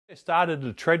I started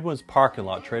at Trade Winds parking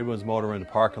lot, Trade Winds Motor in the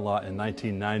parking lot in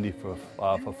 1990.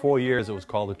 For 4 years it was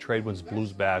called the Trade Winds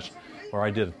Blues Bash, where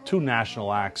I did 2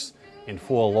 national acts and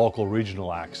 4 local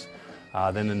regional acts.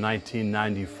 Then in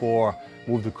 1994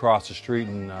 moved across the street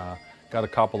and got a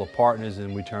couple of partners,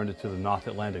 and we turned it to the North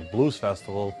Atlantic Blues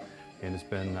Festival, and it's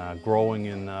been growing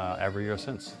in every year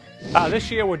since. This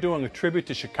year we're doing a tribute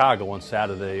to Chicago on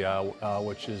Saturday,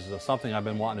 which is something I've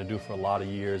been wanting to do for a lot of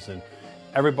years, and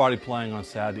everybody playing on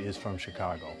Saturday is from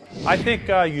Chicago. I think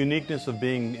uniqueness of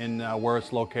being in where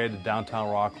it's located, downtown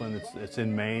Rockland. It's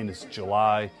in Maine, it's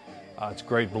July, it's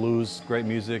great blues, great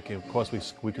music, and of course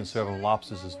we can serve them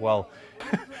lobsters as well.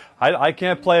 I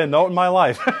can't play a note in my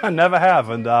life, I never have,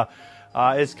 and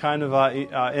it's kind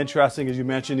of interesting, as you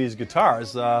mentioned, these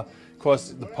guitars. Of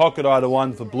course, the polka dot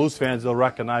one, for blues fans, they'll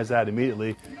recognize that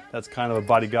immediately. That's kind of a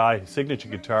Buddy Guy signature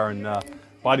guitar, and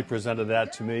Buddy presented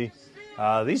that to me.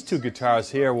 These 2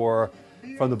 guitars here were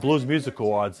from the Blues Music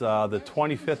Awards, the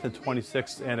 25th and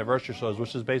 26th anniversary shows,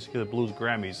 which is basically the Blues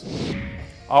Grammys.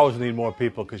 Always need more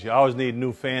people, because you always need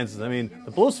new fans. I mean,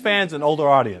 the blues fans, an older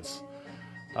audience.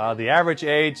 The average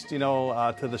age, to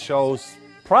the shows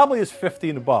probably is 50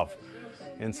 and above.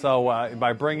 And so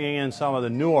by bringing in some of the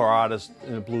newer artists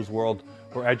in the blues world,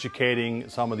 we're educating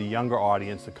some of the younger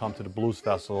audience to come to the Blues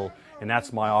Festival, and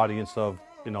that's my audience of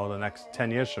the next 10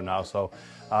 years from now. So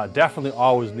definitely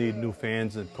always need new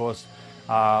fans. And of course,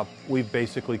 we've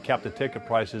basically kept the ticket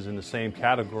prices in the same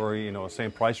category,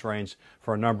 same price range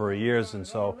for a number of years. And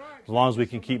so as long as we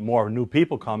can keep more new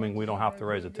people coming, we don't have to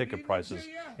raise the ticket prices.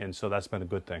 And so that's been a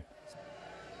good thing.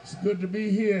 It's good to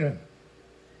be here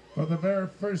for the very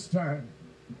first time.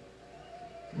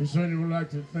 We certainly would like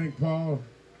to thank Paul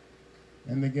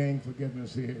and the gang for getting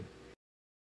us here.